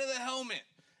side of the helmet.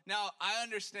 Now, I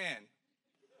understand.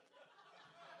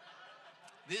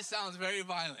 This sounds very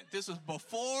violent. This was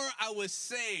before I was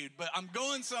saved, but I'm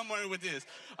going somewhere with this.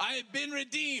 I have been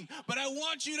redeemed, but I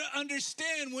want you to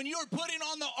understand when you're putting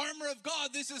on the armor of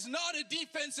God, this is not a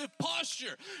defensive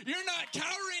posture. You're not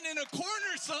cowering in a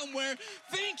corner somewhere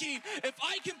thinking, if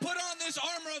I can put on this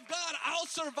armor of God, I'll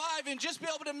survive and just be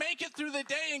able to make it through the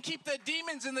day and keep the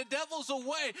demons and the devils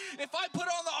away. If I put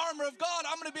on the armor of God,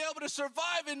 I'm going to be able to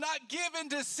survive and not give in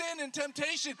to sin and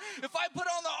temptation. If I put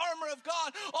on the armor of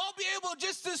God, I'll be able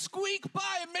just to squeak by,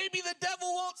 and maybe the devil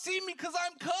won't see me because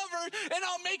I'm covered, and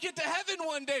I'll make it to heaven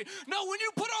one day. No, when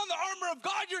you put on the armor of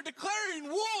God, you're declaring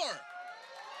war.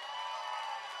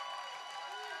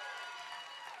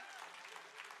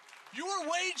 You are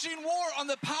waging war on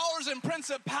the powers and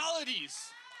principalities.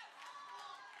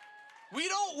 We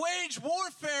don't wage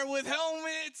warfare with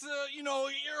helmets,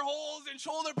 ear holes and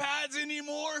shoulder pads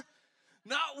anymore.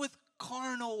 Not with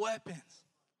carnal weapons,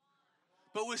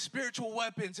 but with spiritual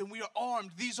weapons, and we are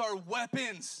armed. These are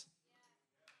weapons.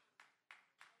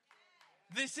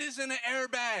 This isn't an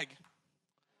airbag.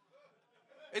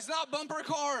 It's not bumper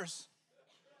cars.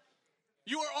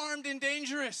 You are armed and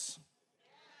dangerous.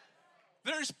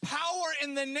 There's power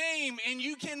in the name, and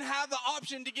you can have the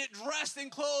option to get dressed and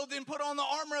clothed and put on the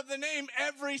armor of the name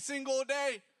every single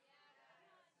day.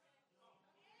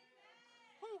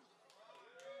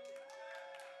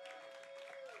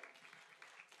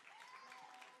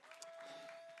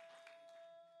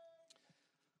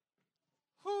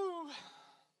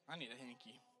 I need a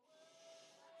hanky.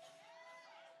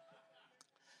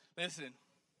 Listen,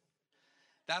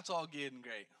 that's all good and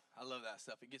great. I love that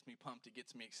stuff. It gets me pumped. It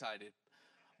gets me excited.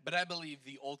 But I believe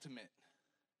the ultimate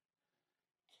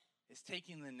is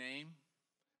taking the name.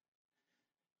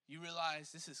 You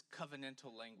realize this is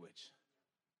covenantal language.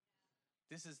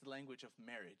 This is the language of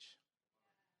marriage.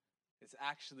 It's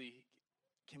actually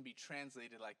can be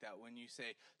translated like that when you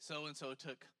say so-and-so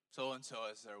took so-and-so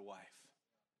as their wife.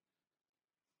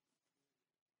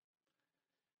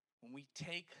 When we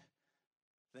take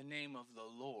the name of the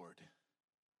Lord,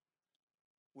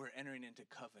 we're entering into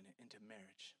covenant, into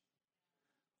marriage.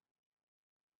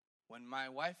 When my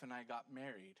wife and I got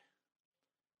married,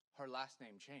 her last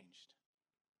name changed.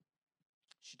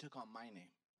 She took on my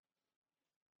name.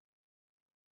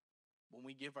 When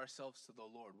we give ourselves to the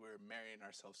Lord, we're marrying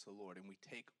ourselves to the Lord, and we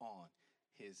take on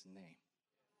his name.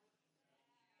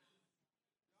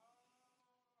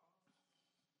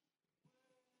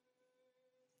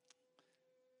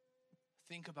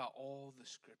 Think about all the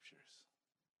scriptures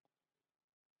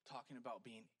talking about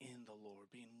being in the Lord,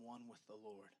 being one with the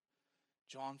Lord.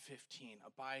 John 15,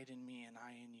 abide in me and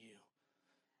I in you.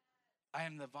 I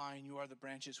am the vine, you are the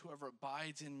branches. Whoever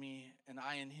abides in me and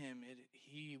I in him,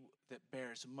 he that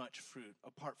bears much fruit.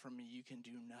 Apart from me, you can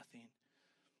do nothing.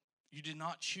 You did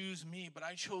not choose me, but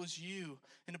I chose you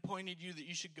and appointed you that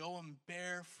you should go and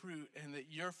bear fruit and that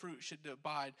your fruit should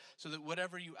abide, so that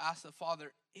whatever you ask the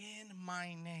Father in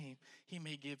my name, he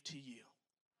may give to you.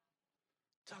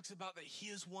 Talks about that he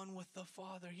is one with the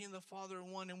Father. He and the Father are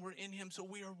one, and we're in him, so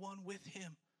we are one with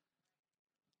him.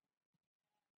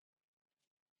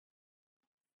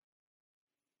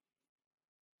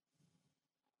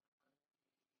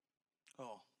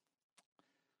 Oh,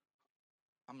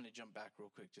 I'm going to jump back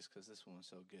real quick just because this one was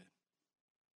so good.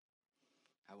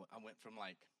 I went from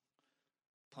like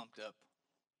pumped up,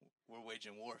 we're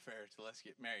waging warfare, to let's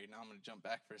get married. Now I'm going to jump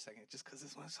back for a second just because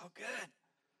this one's so good.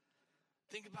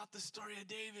 Think about the story of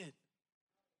David.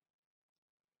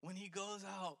 When he goes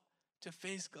out to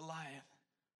face Goliath.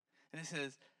 And it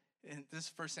says, in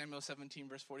this 1 Samuel 17,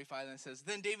 verse 45, and it says,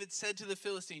 then David said to the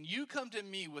Philistine, you come to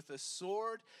me with a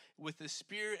sword, with a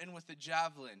spear, and with a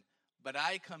javelin. But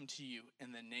I come to you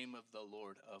in the name of the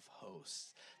Lord of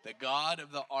hosts, the God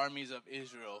of the armies of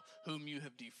Israel, whom you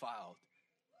have defiled.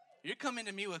 You're coming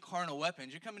to me with carnal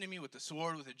weapons. You're coming to me with the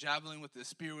sword, with the javelin, with the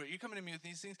spear. You're coming to me with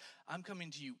these things. I'm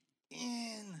coming to you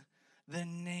in the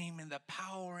name and the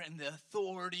power and the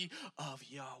authority of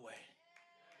Yahweh.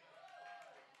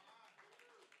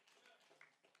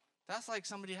 That's like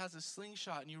somebody has a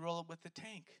slingshot and you roll up with the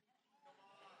tank.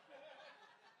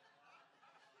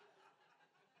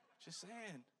 Just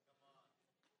saying.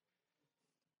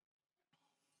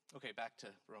 Okay, back to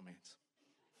romance.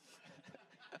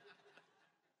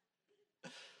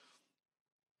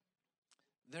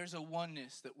 There's a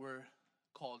oneness that we're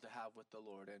called to have with the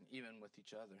Lord and even with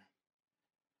each other.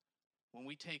 When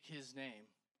we take his name,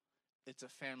 it's a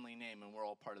family name and we're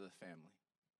all part of the family.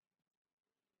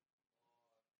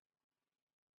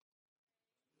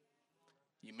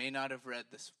 You may not have read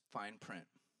this fine print.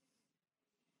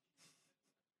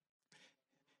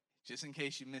 Just in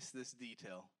case you missed this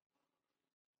detail,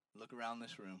 look around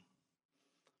this room.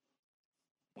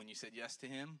 When you said yes to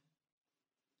him,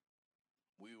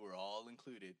 we were all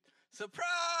included. Surprise!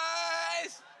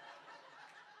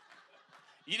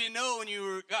 You didn't know when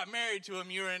you got married to him,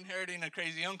 you were inheriting a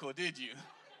crazy uncle, did you?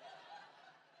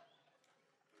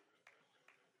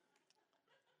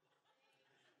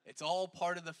 It's all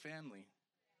part of the family.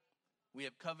 We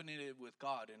have covenanted with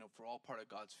God, and if we're all part of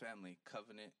God's family,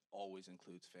 covenant always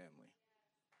includes family.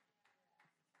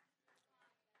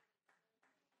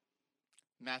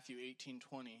 Matthew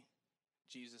 18:20,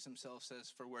 Jesus himself says,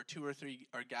 for where 2 or 3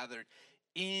 are gathered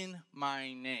in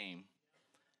my name,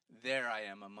 there I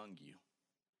am among you.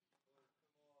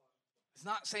 It's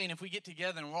not saying if we get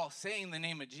together and we're all saying the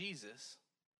name of Jesus.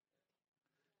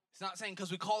 It's not saying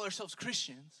because we call ourselves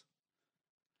Christians.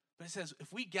 But it says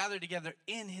if we gather together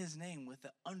in his name with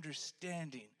the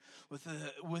understanding, with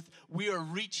we are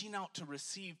reaching out to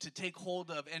receive, to take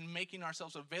hold of, and making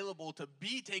ourselves available to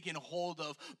be taken hold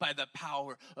of by the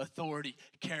power, authority,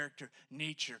 character,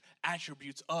 nature,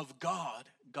 attributes of God,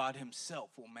 God himself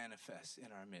will manifest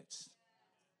in our midst.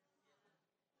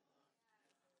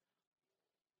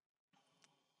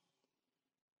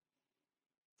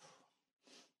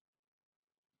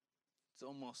 It's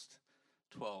almost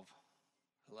 12.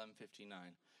 11:59.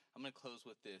 I'm going to close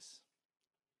with this.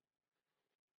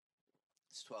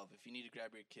 It's 12. If you need to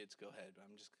grab your kids, go ahead.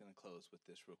 I'm just going to close with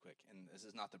this real quick. And this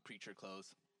is not the preacher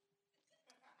close.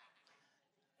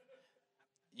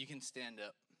 You can stand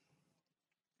up.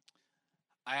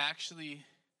 I actually,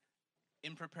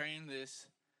 in preparing this,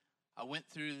 I went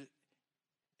through,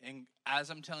 and as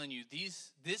I'm telling you,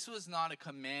 this was not a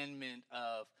commandment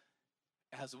of,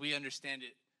 as we understand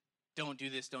it, don't do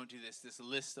this, this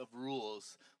list of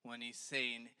rules when he's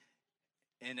saying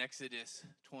in Exodus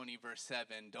 20, verse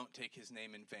 7, don't take his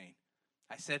name in vain.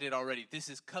 I said it already. This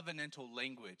is covenantal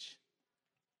language.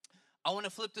 I want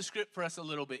to flip the script for us a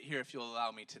little bit here, if you'll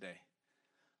allow me today.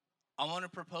 I want to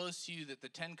propose to you that the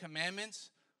 10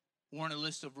 Commandments weren't a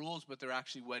list of rules, but they're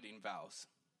actually wedding vows.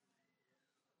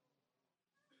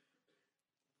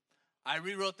 I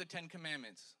rewrote the 10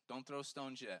 Commandments. Don't throw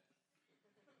stones yet.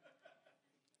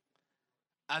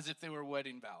 As if they were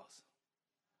wedding vows.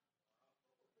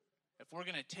 If we're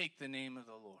going to take the name of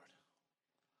the Lord,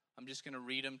 I'm just going to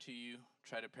read them to you,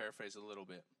 try to paraphrase a little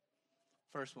bit.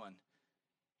 First one,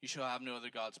 you shall have no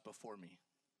other gods before me.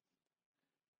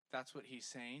 That's what he's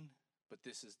saying, but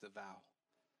this is the vow.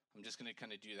 I'm just going to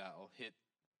kind of do that. I'll hit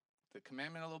the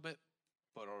commandment a little bit,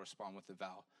 but I'll respond with the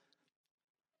vow.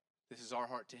 This is our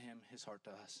heart to him, his heart to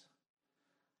us.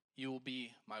 You will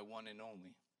be my one and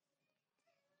only.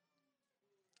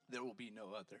 There will be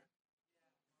no other.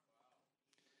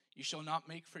 You shall not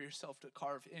make for yourself to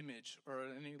carve image or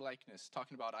any likeness.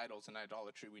 Talking about idols and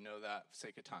idolatry, we know that for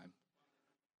sake of time.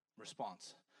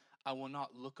 Response. I will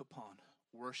not look upon,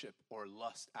 worship, or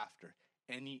lust after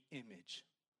any image,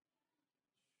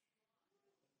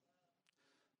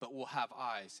 but will have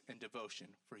eyes and devotion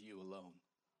for you alone.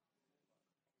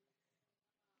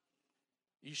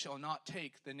 You shall not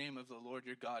take the name of the Lord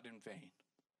your God in vain.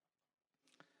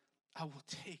 I will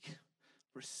take,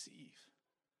 receive,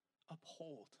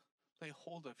 uphold, lay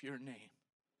hold of your name,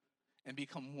 and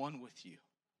become one with you,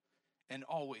 and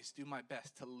always do my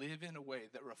best to live in a way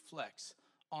that reflects,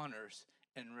 honors,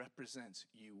 and represents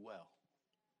you well.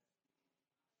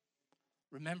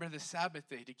 Remember the Sabbath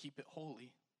day to keep it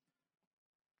holy.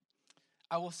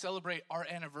 I will celebrate our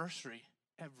anniversary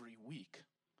every week,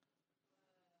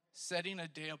 setting a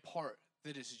day apart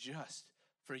that is just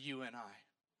for you and I,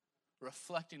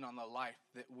 reflecting on the life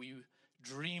that we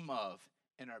dream of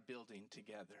and are building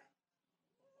together.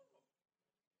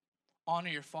 Honor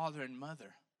your father and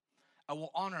mother. I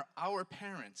will honor our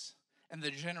parents and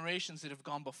the generations that have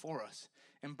gone before us,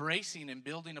 embracing and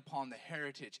building upon the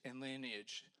heritage and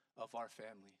lineage of our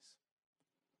families.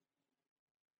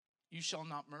 You shall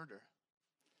not murder.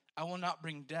 I will not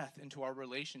bring death into our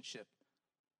relationship,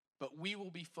 but we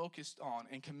will be focused on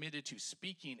and committed to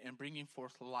speaking and bringing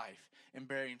forth life and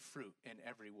bearing fruit in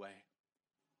every way.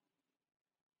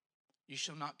 You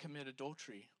shall not commit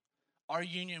adultery. Our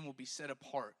union will be set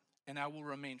apart, and I will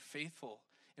remain faithful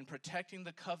in protecting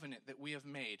the covenant that we have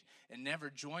made and never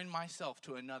join myself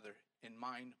to another in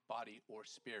mind, body, or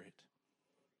spirit.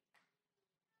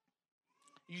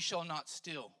 You shall not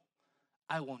steal.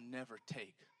 I will never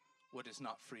take what is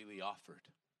not freely offered.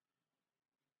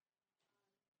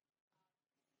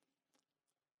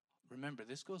 Remember,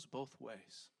 this goes both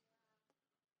ways.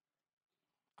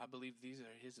 I believe these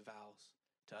are his vows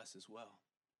to us as well.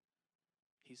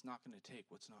 He's not going to take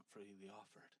what's not freely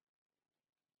offered.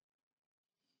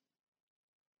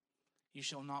 You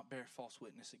shall not bear false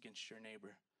witness against your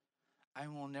neighbor. I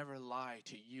will never lie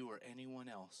to you or anyone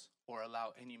else or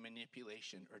allow any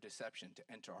manipulation or deception to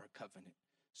enter our covenant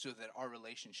so that our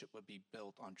relationship would be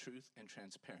built on truth and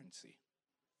transparency.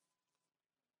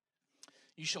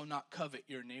 You shall not covet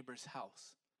your neighbor's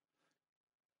house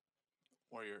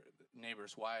or your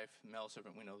neighbor's wife, male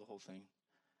servant, we know the whole thing.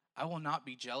 I will not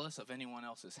be jealous of anyone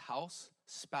else's house,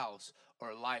 spouse,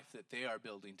 or life that they are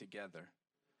building together,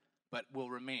 but will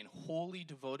remain wholly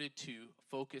devoted to,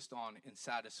 focused on, and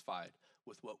satisfied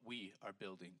with what we are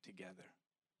building together.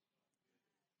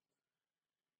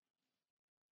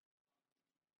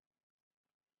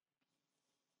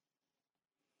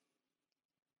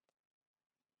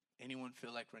 Anyone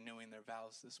feel like renewing their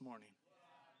vows this morning?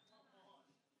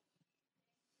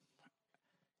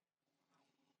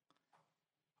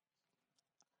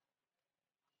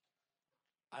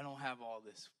 I don't have all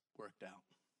this worked out.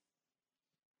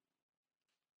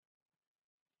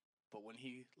 But when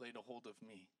he laid a hold of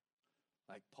me,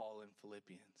 like Paul in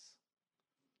Philippians,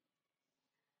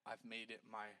 I've made it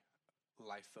my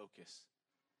life focus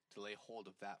to lay hold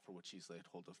of that for which he's laid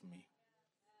hold of me.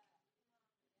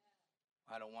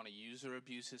 I don't want to use or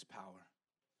abuse his power.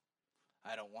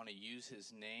 I don't want to use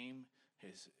his name,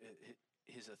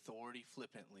 his authority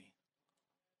flippantly.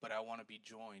 But I want to be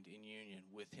joined in union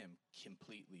with him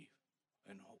completely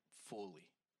and fully.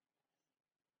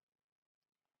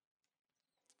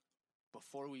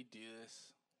 Before we do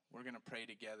this, we're going to pray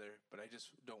together, but I just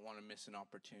don't want to miss an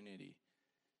opportunity.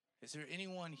 Is there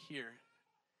anyone here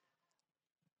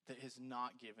that has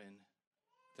not given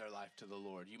their life to the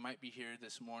Lord? You might be here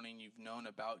this morning, you've known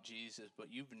about Jesus,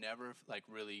 but you've never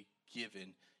really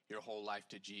given your whole life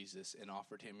to Jesus and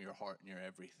offered him your heart and your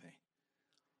everything.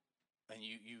 And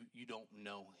you don't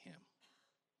know him.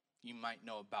 You might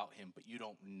know about him, but you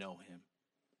don't know him.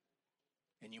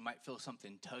 And you might feel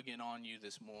something tugging on you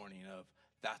this morning of,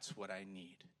 that's what I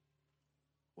need.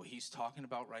 What he's talking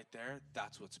about right there,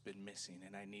 that's what's been missing,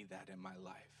 and I need that in my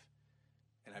life.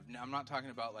 And I'm not talking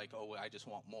about I just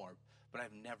want more, but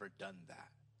I've never done that.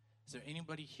 Is there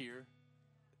anybody here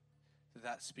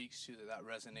that speaks to, that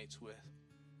resonates with?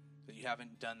 That you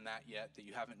haven't done that yet, that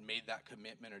you haven't made that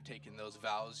commitment or taken those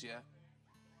vows yet?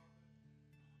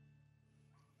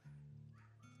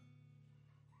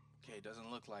 okay, it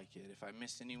doesn't look like it. If I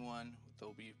missed anyone,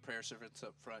 there'll be prayer servants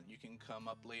up front. You can come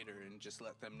up later and just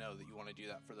let them know that you want to do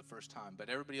that for the first time. But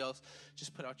everybody else,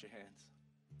 just put out your hands.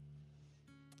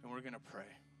 And we're going to pray.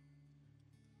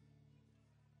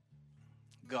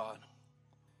 God,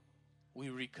 we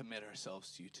recommit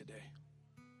ourselves to you today.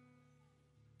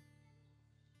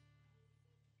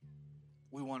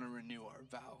 We want to renew our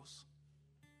vows.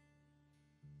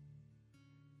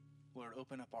 Lord,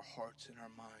 open up our hearts and our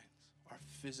minds, our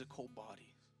physical bodies,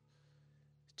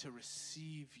 to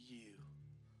receive you,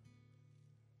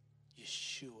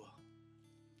 Yeshua,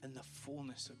 in the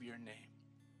fullness of your name.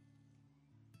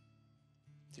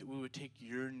 That we would take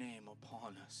your name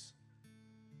upon us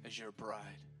as your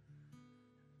bride.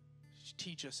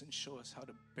 Teach us and show us how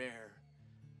to bear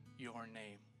your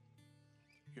name,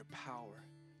 your power,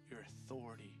 your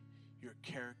authority, your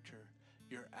character,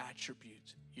 your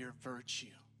attributes, your virtue.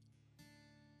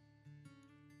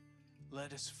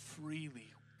 Let us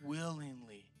freely,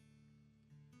 willingly,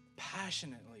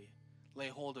 passionately lay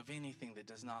hold of anything that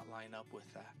does not line up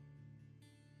with that.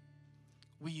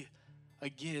 We,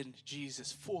 again,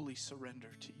 Jesus, fully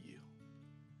surrender to you.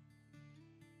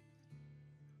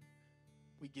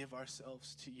 We give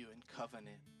ourselves to you in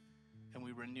covenant, and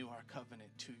we renew our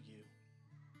covenant to you.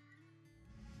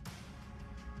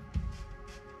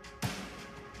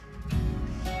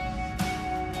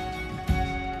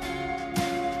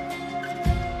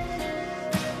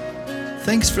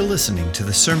 Thanks for listening to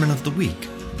the Sermon of the Week.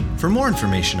 For more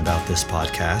information about this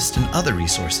podcast and other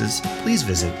resources, please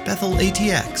visit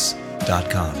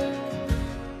bethelatx.com.